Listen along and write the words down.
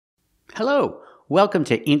Hello, welcome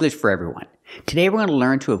to English for Everyone. Today we're going to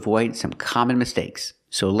learn to avoid some common mistakes,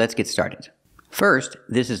 so let's get started. First,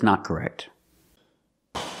 this is not correct.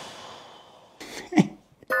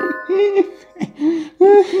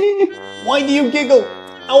 Why do you giggle?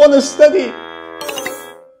 I want to study.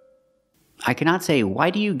 I cannot say, why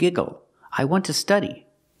do you giggle? I want to study.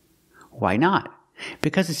 Why not?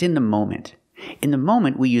 Because it's in the moment. In the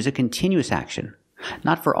moment, we use a continuous action.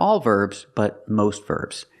 Not for all verbs, but most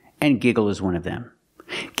verbs. And giggle is one of them.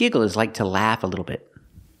 Giggle is like to laugh a little bit.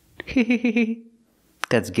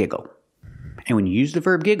 That's giggle. And when you use the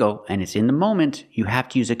verb giggle, and it's in the moment, you have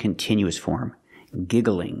to use a continuous form.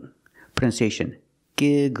 Giggling. Pronunciation.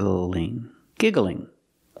 Giggling. Giggling.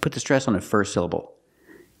 Put the stress on the first syllable.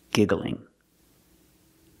 Giggling.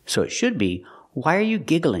 So it should be, why are you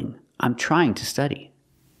giggling? I'm trying to study.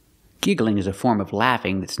 Giggling is a form of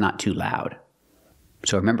laughing that's not too loud.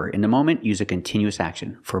 So remember, in the moment, use a continuous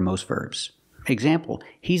action for most verbs. Example,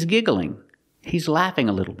 he's giggling. He's laughing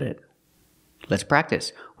a little bit. Let's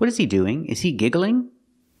practice. What is he doing? Is he giggling?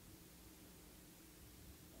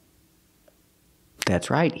 That's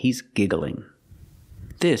right, he's giggling.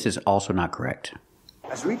 This is also not correct.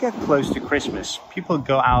 As we get close to Christmas, people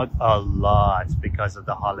go out a lot because of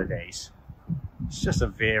the holidays. It's just a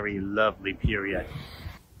very lovely period.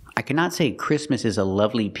 I cannot say Christmas is a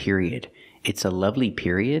lovely period. It's a lovely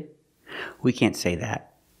period? We can't say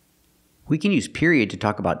that. We can use period to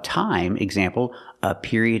talk about time. Example, a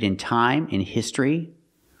period in time in history.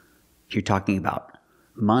 You're talking about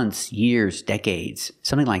months, years, decades,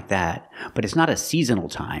 something like that. But it's not a seasonal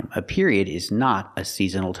time. A period is not a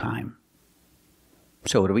seasonal time.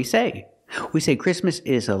 So what do we say? We say Christmas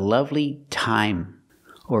is a lovely time,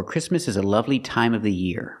 or Christmas is a lovely time of the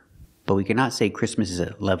year. But we cannot say Christmas is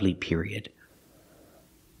a lovely period.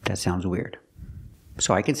 That sounds weird.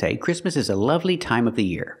 So I can say Christmas is a lovely time of the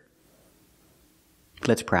year.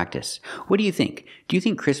 Let's practice. What do you think? Do you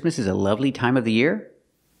think Christmas is a lovely time of the year?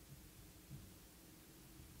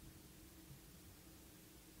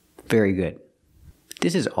 Very good.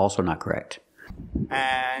 This is also not correct.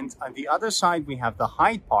 And on the other side, we have the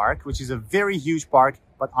Hyde Park, which is a very huge park,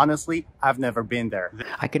 but honestly, I've never been there.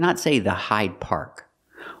 I cannot say the Hyde Park.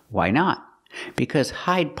 Why not? Because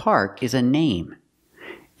Hyde Park is a name.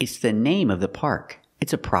 It's the name of the park.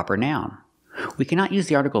 It's a proper noun. We cannot use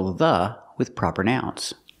the article the with proper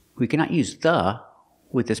nouns. We cannot use the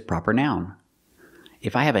with this proper noun.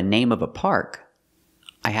 If I have a name of a park,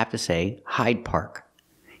 I have to say Hyde Park.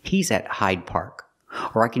 He's at Hyde Park.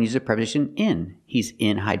 Or I can use the preposition in. He's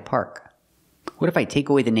in Hyde Park. What if I take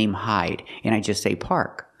away the name Hyde and I just say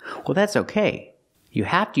park? Well, that's okay. You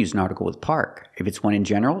have to use an article with park. If it's one in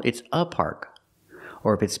general, it's a park.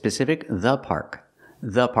 Or if it's specific, the park.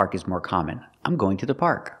 The park is more common. I'm going to the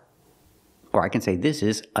park. Or I can say this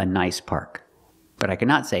is a nice park. But I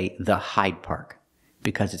cannot say the Hyde Park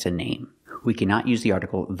because it's a name. We cannot use the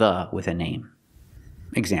article the with a name.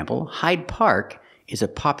 Example, Hyde Park is a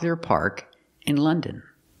popular park in London.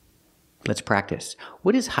 Let's practice.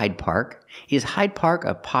 What is Hyde Park? Is Hyde Park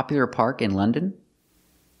a popular park in London?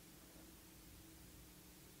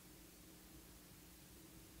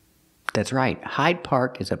 That's right. Hyde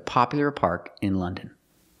Park is a popular park in London.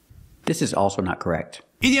 This is also not correct.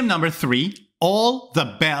 Idiom number 3, all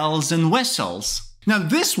the bells and whistles. Now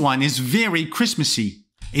this one is very Christmassy.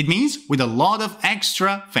 It means with a lot of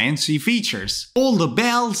extra fancy features. All the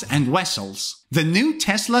bells and whistles. The new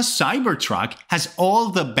Tesla Cybertruck has all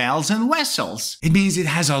the bells and whistles. It means it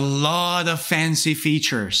has a lot of fancy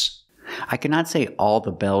features. I cannot say all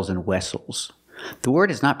the bells and whistles. The word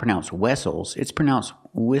is not pronounced whistles, it's pronounced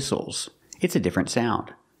whistles. It's a different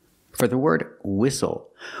sound. For the word whistle,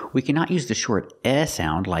 we cannot use the short e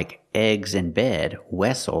sound like eggs and bed,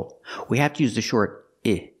 whistle. We have to use the short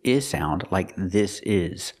I sound like this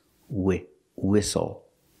is, whistle.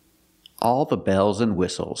 All the bells and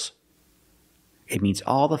whistles. It means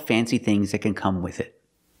all the fancy things that can come with it.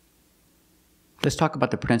 Let's talk about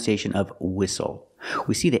the pronunciation of whistle.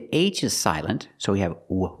 We see the H is silent, so we have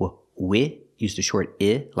w. Use the short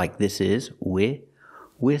I like this is,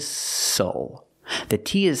 whistle. The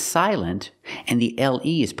T is silent, and the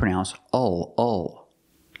LE is pronounced ul,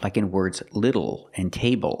 like in words little and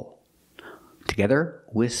table. Together,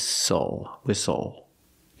 whistle, whistle.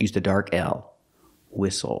 Use the dark L,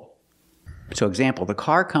 whistle. So example, the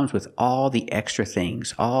car comes with all the extra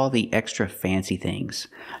things, all the extra fancy things.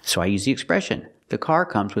 So I use the expression, the car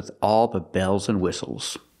comes with all the bells and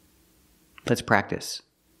whistles. Let's practice.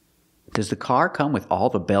 Does the car come with all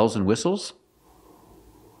the bells and whistles?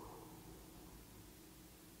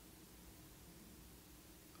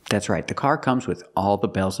 That's right, the car comes with all the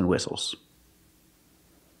bells and whistles.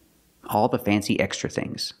 all the fancy extra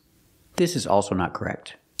things. This is also not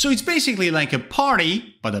correct. So it's basically like a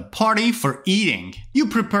party, but a party for eating. You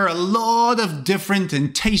prepare a lot of different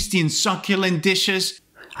and tasty and succulent dishes.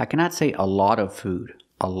 I cannot say a lot of food.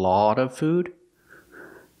 A lot of food?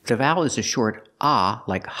 The vowel is a short ah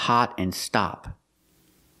like hot and stop.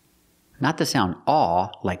 Not the sound aw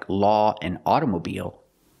like law and automobile,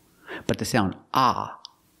 but the sound ah.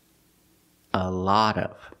 A lot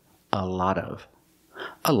of, a lot of,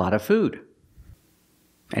 a lot of food.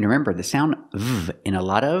 And remember, the sound v in a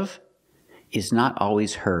lot of is not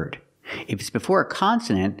always heard. If it's before a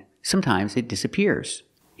consonant, sometimes it disappears.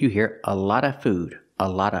 You hear a lot of food, a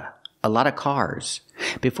lot of cars.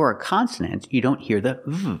 Before a consonant, you don't hear the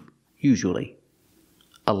v, usually.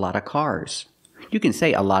 A lot of cars. You can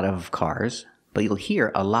say a lot of cars, but you'll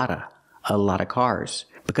hear a lot of cars,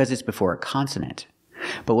 because it's before a consonant.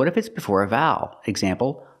 But what if it's before a vowel?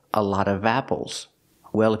 Example, a lot of apples.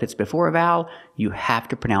 Well, if it's before a vowel, you have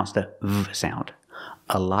to pronounce the v sound.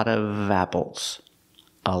 A lot of apples.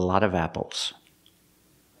 A lot of apples.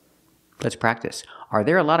 Let's practice. Are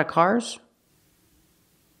there a lot of cars?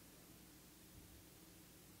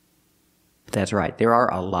 That's right, there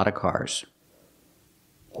are a lot of cars.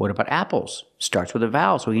 What about apples? Starts with a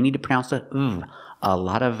vowel, so you need to pronounce the v. A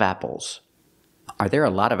lot of apples. Are there a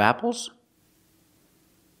lot of apples?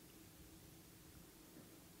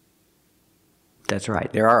 That's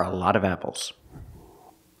right, there are a lot of apples.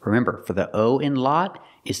 Remember, for the O in lot,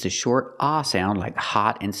 it's the short ah sound like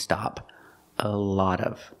hot and stop. A lot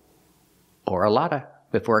of. Or a lotta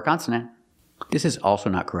before a consonant. This is also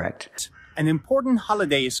not correct. An important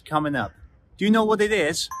holiday is coming up. Do you know what it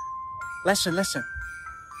is? Listen, listen.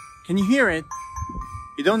 Can you hear it?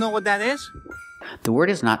 You don't know what that is? The word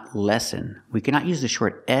is not lesson. We cannot use the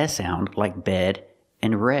short S sound like bed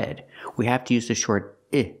and red. We have to use the short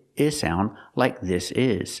I sound like this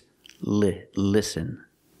is. Listen.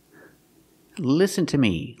 Listen to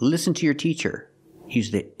me. Listen to your teacher.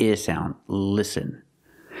 Use the I sound. Listen.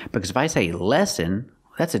 Because if I say lesson,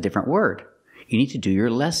 that's a different word. You need to do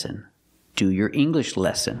your lesson. Do your English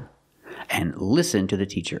lesson. And listen to the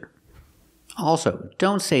teacher. Also,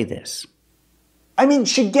 don't say this. I mean,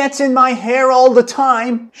 she gets in my hair all the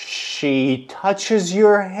time. She touches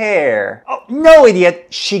your hair. Oh, no, idiot.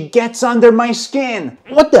 She gets under my skin.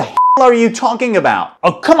 What the hell are you talking about?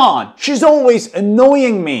 Oh, come on. She's always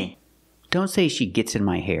annoying me. Don't say she gets in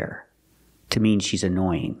my hair to mean she's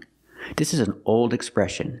annoying. This is an old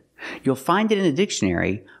expression. You'll find it in a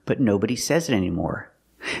dictionary, but nobody says it anymore.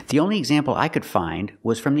 The only example I could find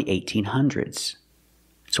was from the 1800s.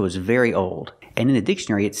 So it's very old. And in the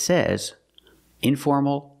dictionary it says,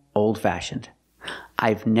 informal, old-fashioned.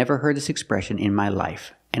 I've never heard this expression in my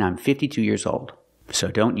life, and I'm 52 years old. So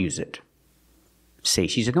don't use it. Say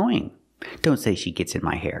she's annoying. Don't say she gets in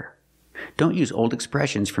my hair. Don't use old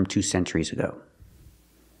expressions from 2 centuries ago.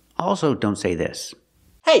 Also, don't say this.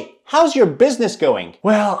 Hey, how's your business going?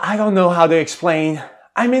 Well, I don't know how to explain.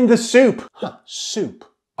 I'm in the soup. Huh, soup.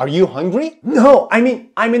 Are you hungry? No, I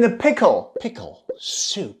mean, I'm in a pickle. Pickle.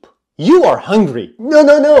 Soup. You are hungry.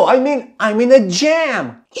 No, I mean, I'm in a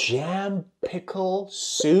jam. Jam, pickle,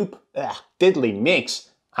 soup. Ugh, diddly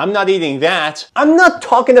mix. I'm not eating that. I'm not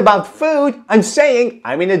talking about food. I'm saying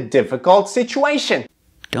I'm in a difficult situation.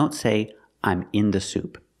 Don't say, I'm in the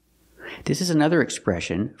soup. This is another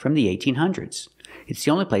expression from the 1800s. It's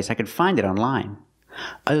the only place I could find it online,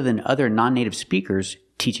 other than other non-native speakers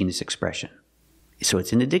teaching this expression. So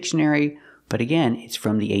it's in the dictionary, but again, it's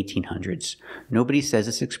from the 1800s. Nobody says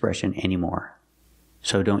this expression anymore.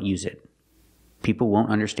 So don't use it. People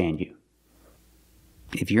won't understand you.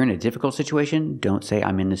 If you're in a difficult situation, don't say,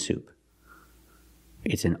 I'm in the soup.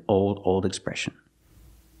 It's an old expression.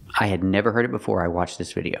 I had never heard it before I watched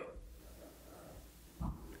this video.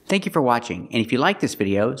 Thank you for watching, and if you like this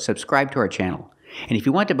video, subscribe to our channel. And if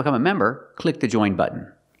you want to become a member, click the join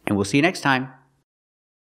button. And we'll see you next time.